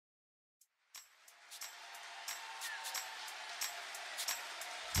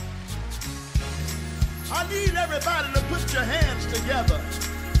I need everybody to put your hands together.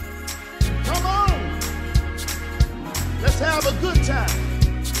 Come on. Let's have a good time.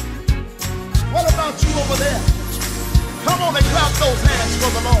 What about you over there? Come on and clap those hands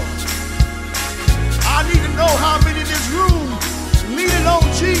for the Lord. I need to know how many in this room leaning on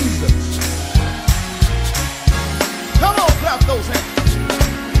Jesus. Come on, clap those hands.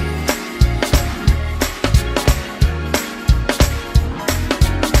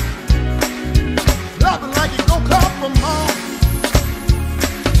 Clap it like you don't clap for mom.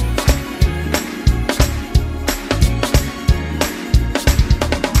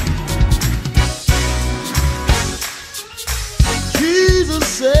 Jesus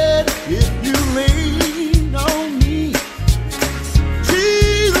said, if you lean on me.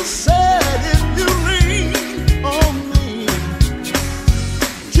 Jesus said, if you lean on me.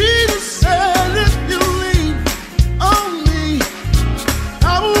 Jesus said, if you lean on me,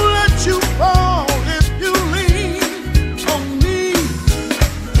 I won't let you fall. If you lean on me.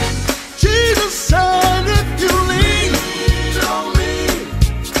 Jesus said, if you lean on me.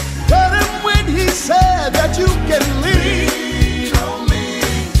 But when he said that you can lean.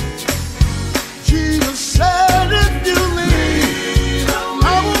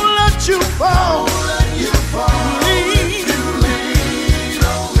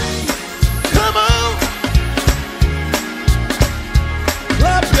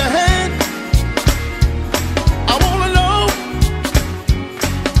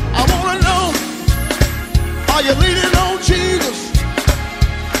 You're leaning on Jesus.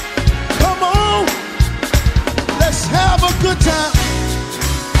 Come on, let's have a good time.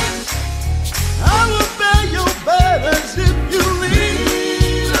 I will bear your burdens if you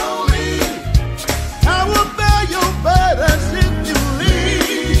lean on me. I will bear your burdens if you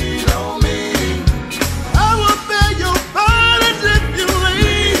lean on me. I will bear your burdens if you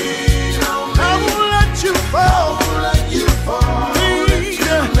lean on me. I won't let you fall. I won't let you fall.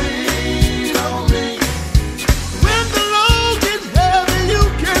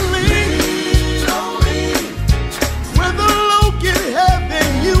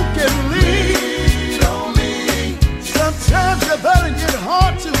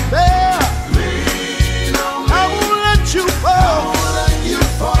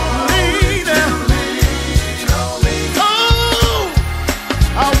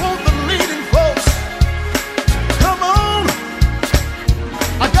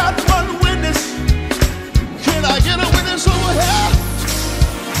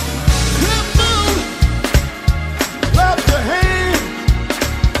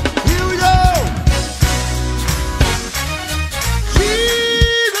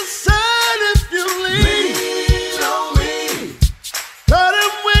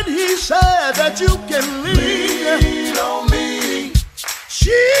 That you can lean on me.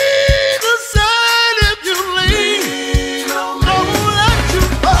 Jesus said if you lean on me, I won't let you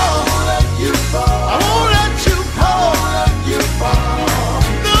fall. I won't let you fall. I won't let you fall.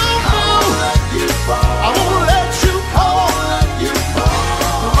 No, no. I won't let you fall.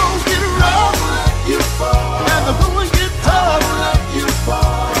 The road get rough and the going get tough.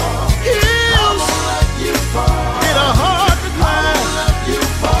 Hills get hard to climb.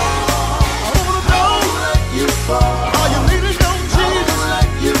 Are you leaning on Jesus?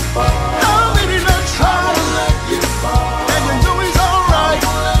 How many not try? And you know he's alright.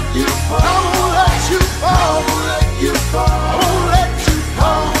 I won't let you fall. I won't let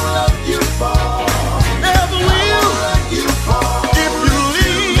you fall. Never will. If you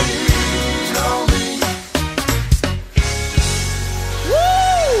lean on me.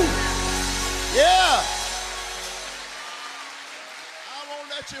 Woo! Yeah. I won't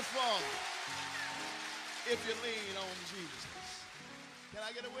let you fall. If you lean on Jesus. Can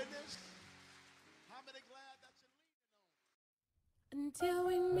I get a witness? How many glad that you're leaning on? Until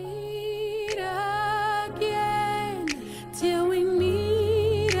we meet again, till we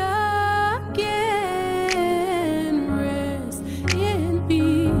meet again, rest in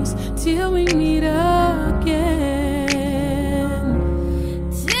peace, till we meet again.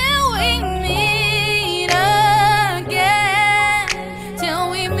 Till we meet again, till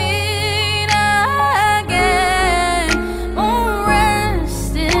we meet again, oh,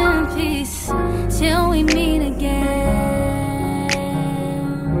 rest in peace, till we meet again.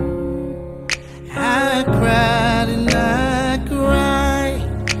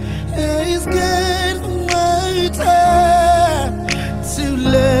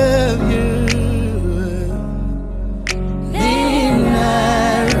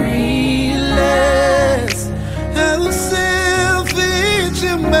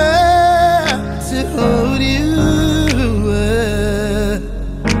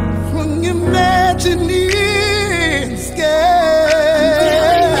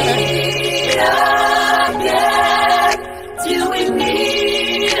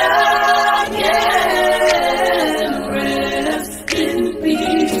 future.